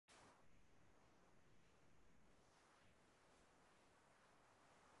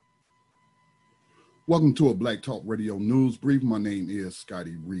Welcome to a Black Talk Radio News Brief. My name is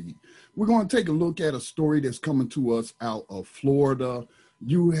Scotty Reed. We're going to take a look at a story that's coming to us out of Florida.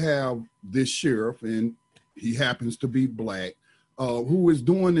 You have this sheriff, and he happens to be black, who is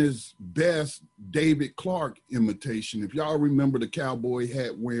doing his best David Clark imitation. If y'all remember the cowboy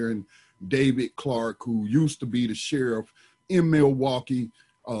hat wearing David Clark, who used to be the sheriff in Milwaukee,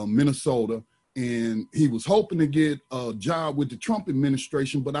 Minnesota, and he was hoping to get a job with the Trump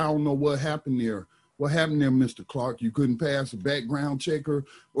administration, but I don't know what happened there. What happened there, Mr. Clark? You couldn't pass a background checker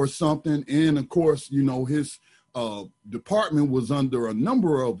or something. And of course, you know, his department was under a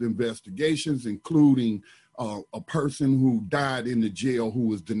number of investigations, including a person who died in the jail who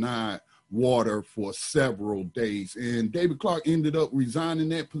was denied water for several days. And David Clark ended up resigning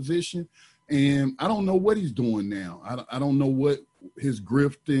that position. And I don't know what he's doing now. I don't know what his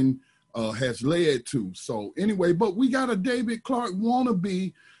grifting has led to. So anyway, but we got a David Clark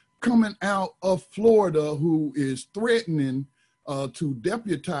wannabe coming out of Florida who is threatening to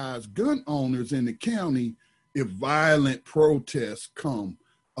deputize gun owners in the county if violent protests come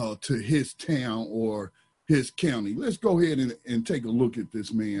to his town or his county. Let's go ahead and take a look at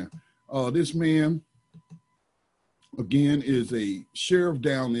this man. This man, again, is a sheriff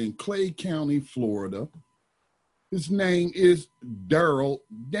down in Clay County, Florida. His name is Daryl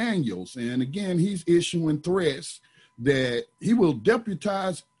Daniels. And again, he's issuing threats that he will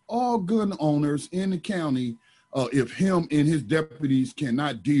deputize all gun owners in the county if him and his deputies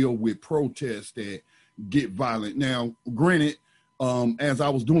cannot deal with protests that get violent. Now, granted, as I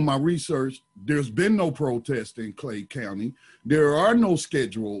was doing my research, there's been no protest in Clay County. There are no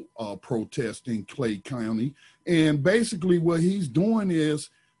scheduled protests in Clay County. And basically what he's doing is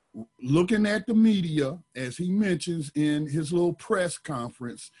looking at the media, as he mentions in his little press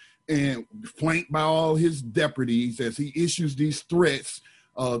conference, and flanked by all his deputies as he issues these threats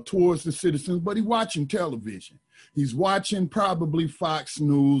towards the citizens, but he's watching television. He's watching probably Fox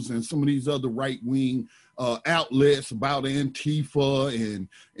News and some of these other right-wing outlets about Antifa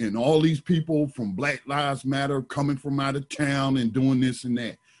and all these people from Black Lives Matter coming from out of town and doing this and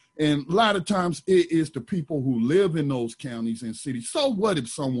that. And a lot of times it is the people who live in those counties and cities. So what if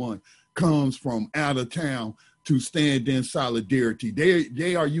someone comes from out of town to stand in solidarity?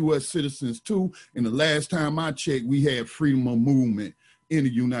 They are U.S. citizens too. And the last time I checked, we had freedom of movement in the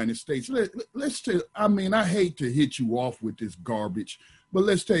United States. I hate to hit you off with this garbage, but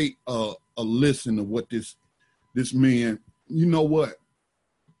let's take a listen to what this man, you know what?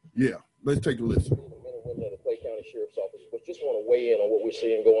 Yeah, let's take a listen. Men and women in the Clay County Sheriff's Office, but just want to weigh in on what we're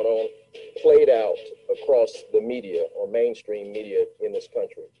seeing going on, played out across the media or mainstream media in this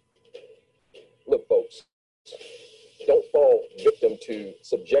country. Look, folks, don't fall victim to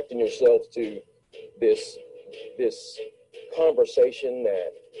subjecting yourselves to this conversation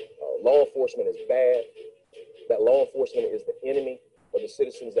that law enforcement is bad, that law enforcement is the enemy of the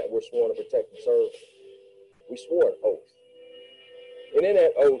citizens that we're sworn to protect and serve. We swore an oath. And in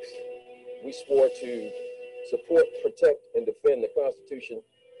that oath, we swore to support, protect, and defend the Constitution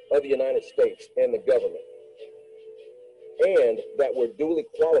of the United States and the government. And that we're duly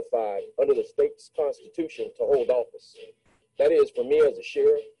qualified under the state's Constitution to hold office. That is, for me as a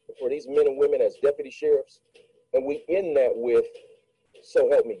sheriff, for these men and women as deputy sheriffs, and we end that with, so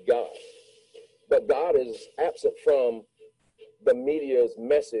help me God. But God is absent from the media's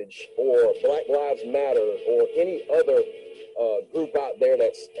message or Black Lives Matter or any other group out there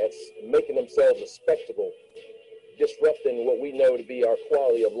that's making themselves a spectacle, disrupting what we know to be our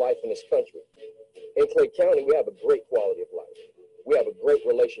quality of life in this country. In Clay County, we have a great quality of life. We have a great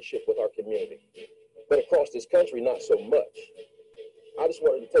relationship with our community. But across this country, not so much. I just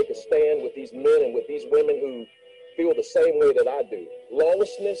wanted to take a stand with these men and with these women who feel the same way that I do.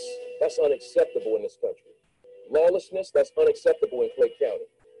 Lawlessness, that's unacceptable in this country. Lawlessness, that's unacceptable in Clay County.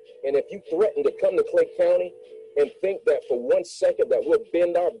 And if you threaten to come to Clay County and think that for 1 second that we'll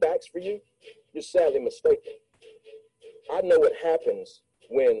bend our backs for you, you're sadly mistaken. I know what happens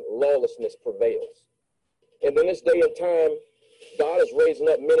when lawlessness prevails. And in this day and time, God is raising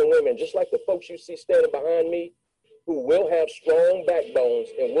up men and women, just like the folks you see standing behind me, who will have strong backbones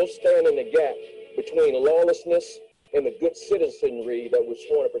and will stand in the gap between lawlessness and the good citizenry that we're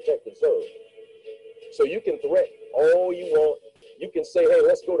sworn to protect and serve. So you can threaten all you want. You can say, hey,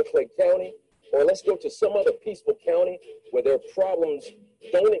 let's go to Clay County, or let's go to some other peaceful county where their problems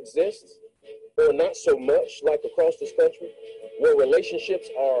don't exist, or not so much like across this country, where relationships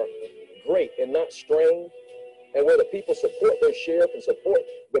are great and not strained, and where the people support their sheriff and support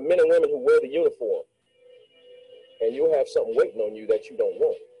the men and women who wear the uniform. And you'll have something waiting on you that you don't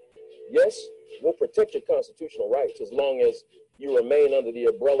want. Yes, we'll protect your constitutional rights as long as you remain under the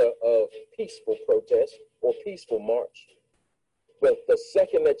umbrella of peaceful protest or peaceful march. But the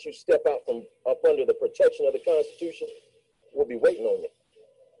second that you step out from up under the protection of the Constitution, we'll be waiting on you.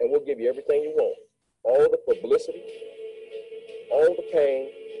 And we'll give you everything you want. All the publicity, all the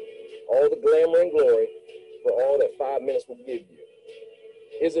pain, all the glamour and glory for all that 5 minutes will give you.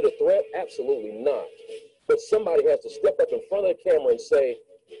 Is it a threat? Absolutely not. But somebody has to step up in front of the camera and say,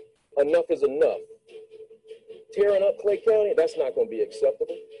 enough is enough. Tearing up Clay County, that's not going to be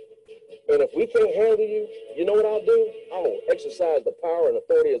acceptable. And if we can't handle you, you know what I'll do? I'll exercise the power and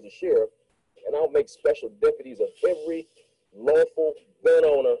authority as a sheriff, and I'll make special deputies of every lawful gun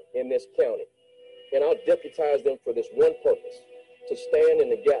owner in this county. And I'll deputize them for this one purpose, to stand in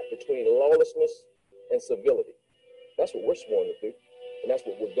the gap between lawlessness and civility. That's what we're sworn to do, and that's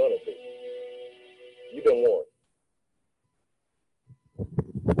what we're going to do. You've been warned.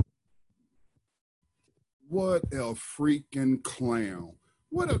 What a freaking clown.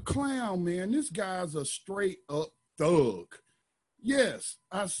 What a clown, man. This guy's a straight up thug. Yes,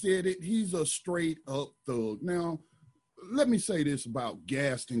 I said it. He's a straight up thug. Now, let me say this about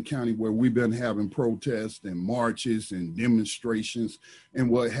Gaston County, where we've been having protests and marches and demonstrations and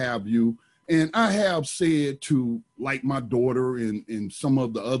what have you. And I have said to, like, my daughter and some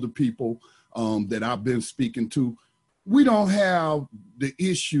of the other people that I've been speaking to, we don't have the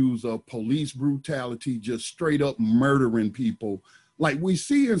issues of police brutality, just straight up murdering people like we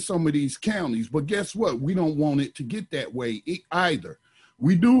see in some of these counties. But guess what? We don't want it to get that way either.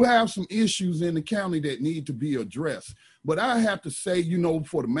 We do have some issues in the county that need to be addressed. But I have to say, you know,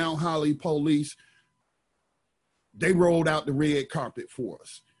 for the Mount Holly police, they rolled out the red carpet for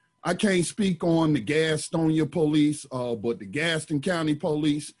us. I can't speak on the Gastonia police, but the Gaston County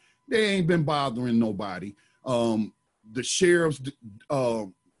police, they ain't been bothering nobody. The sheriff's,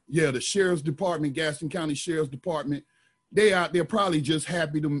 the sheriff's department, Gaston County Sheriff's Department, they out there probably just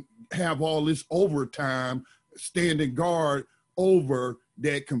happy to have all this overtime standing guard over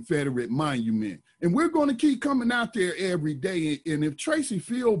that Confederate monument. And we're going to keep coming out there every day. And if Tracy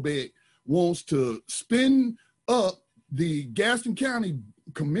Fieldbeck wants to spend up the Gaston County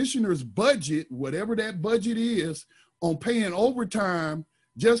Commissioner's budget, whatever that budget is, on paying overtime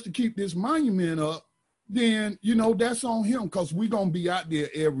just to keep this monument up, then, you know, that's on him, because we're going to be out there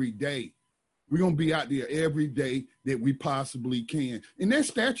every day. We're going to be out there every day that we possibly can. And that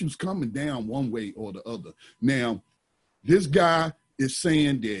statue's coming down one way or the other. Now, this guy is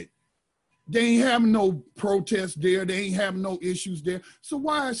saying that they ain't having no protests there. They ain't having no issues there. So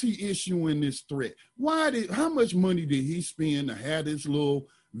why is he issuing this threat? How much money did he spend to have this little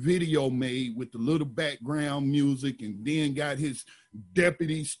video made with the little background music, and then got his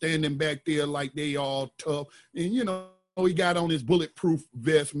deputies standing back there like they all tough? And, you know, he got on his bulletproof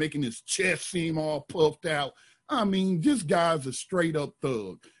vest, making his chest seem all puffed out. I mean, this guy's a straight up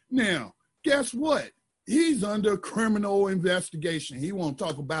thug. Now, guess what? He's under criminal investigation. He won't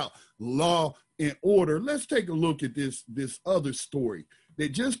talk about law and order. Let's take a look at this other story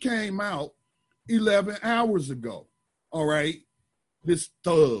that just came out 11 hours ago. All right. This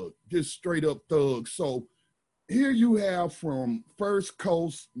thug, this straight up thug. So here you have from First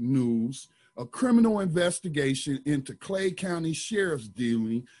Coast News, a criminal investigation into Clay County Sheriff's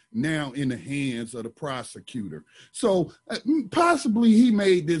dealing now in the hands of the prosecutor. So possibly he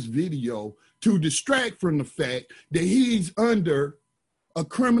made this video to distract from the fact that he's under a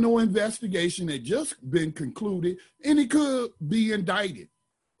criminal investigation that just been concluded, and he could be indicted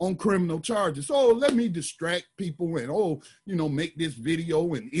on criminal charges. So let me distract people and, make this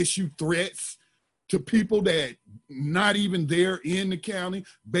video and issue threats to people that not even there in the county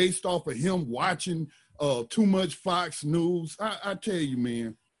based off of him watching too much Fox News. I tell you,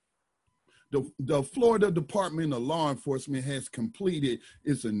 man, the Florida Department of Law Enforcement has completed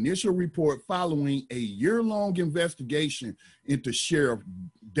its initial report following a year-long investigation into Sheriff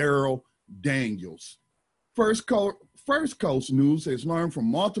Darrell Daniels. First Coast News has learned from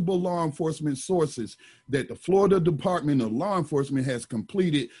multiple law enforcement sources that the Florida Department of Law Enforcement has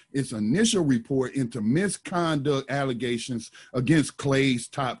completed its initial report into misconduct allegations against Clay's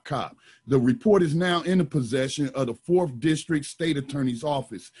top cop. The report is now in the possession of the 4th District State Attorney's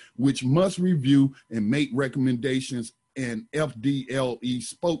Office, which must review and make recommendations, and FDLE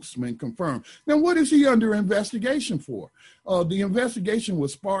spokesman confirmed. Now, what is he under investigation for? The investigation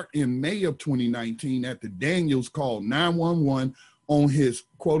was sparked in May of 2019 after Daniels called 911 on his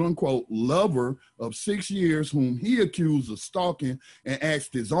quote-unquote lover of 6 years, whom he accused of stalking, and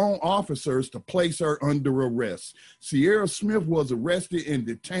asked his own officers to place her under arrest. Sierra Smith was arrested and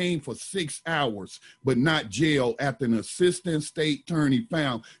detained for 6 hours, but not jailed, after an assistant state attorney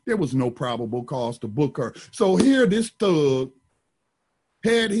found there was no probable cause to book her. So here this thug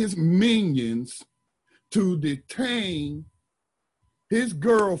had his minions to detain his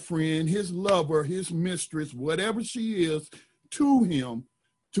girlfriend, his lover, his mistress, whatever she is, to him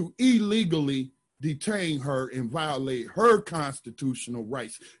to illegally detain her and violate her constitutional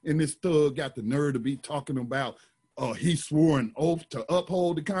rights. And this thug got the nerve to be talking about he swore an oath to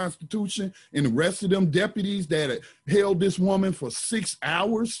uphold the Constitution, and the rest of them deputies that held this woman for 6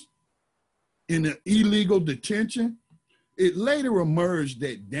 hours in an illegal detention. It later emerged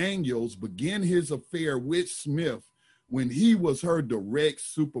that Daniels began his affair with Smith when he was her direct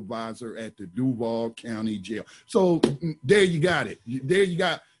supervisor at the Duval County Jail. So there you got it. There you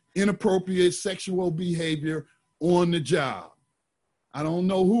got inappropriate sexual behavior on the job. I don't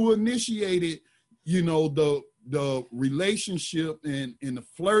know who initiated, the relationship and the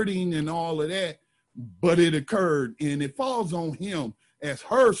flirting and all of that, but it occurred, and it falls on him as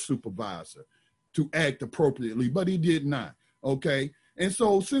her supervisor to act appropriately, but he did not, okay? And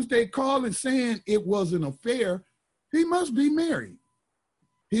so since they call it saying it was an affair, he must be married.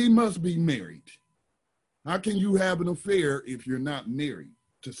 He must be married. How can you have an affair if you're not married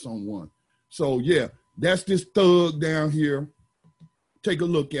to someone? So yeah, that's this thug down here. Take a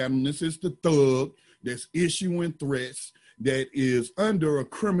look at him. This is the thug that's issuing threats, that is under a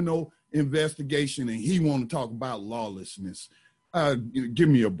criminal investigation, and he want to talk about lawlessness. Give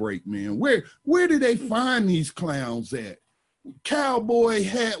me a break, man. Where do they find these clowns at? Cowboy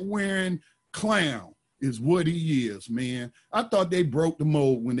hat wearing clown is what he is, man. I thought they broke the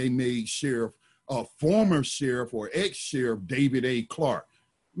mold when they made former sheriff or ex-sheriff David A. Clark.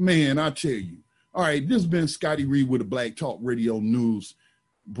 Man, I tell you. All right, this has been Scotty Reed with a Black Talk Radio News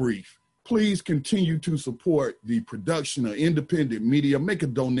Brief. Please continue to support the production of independent media. Make a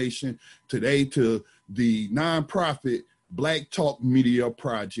donation today to the nonprofit Black Talk Media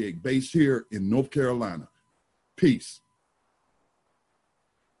Project based here in North Carolina. Peace.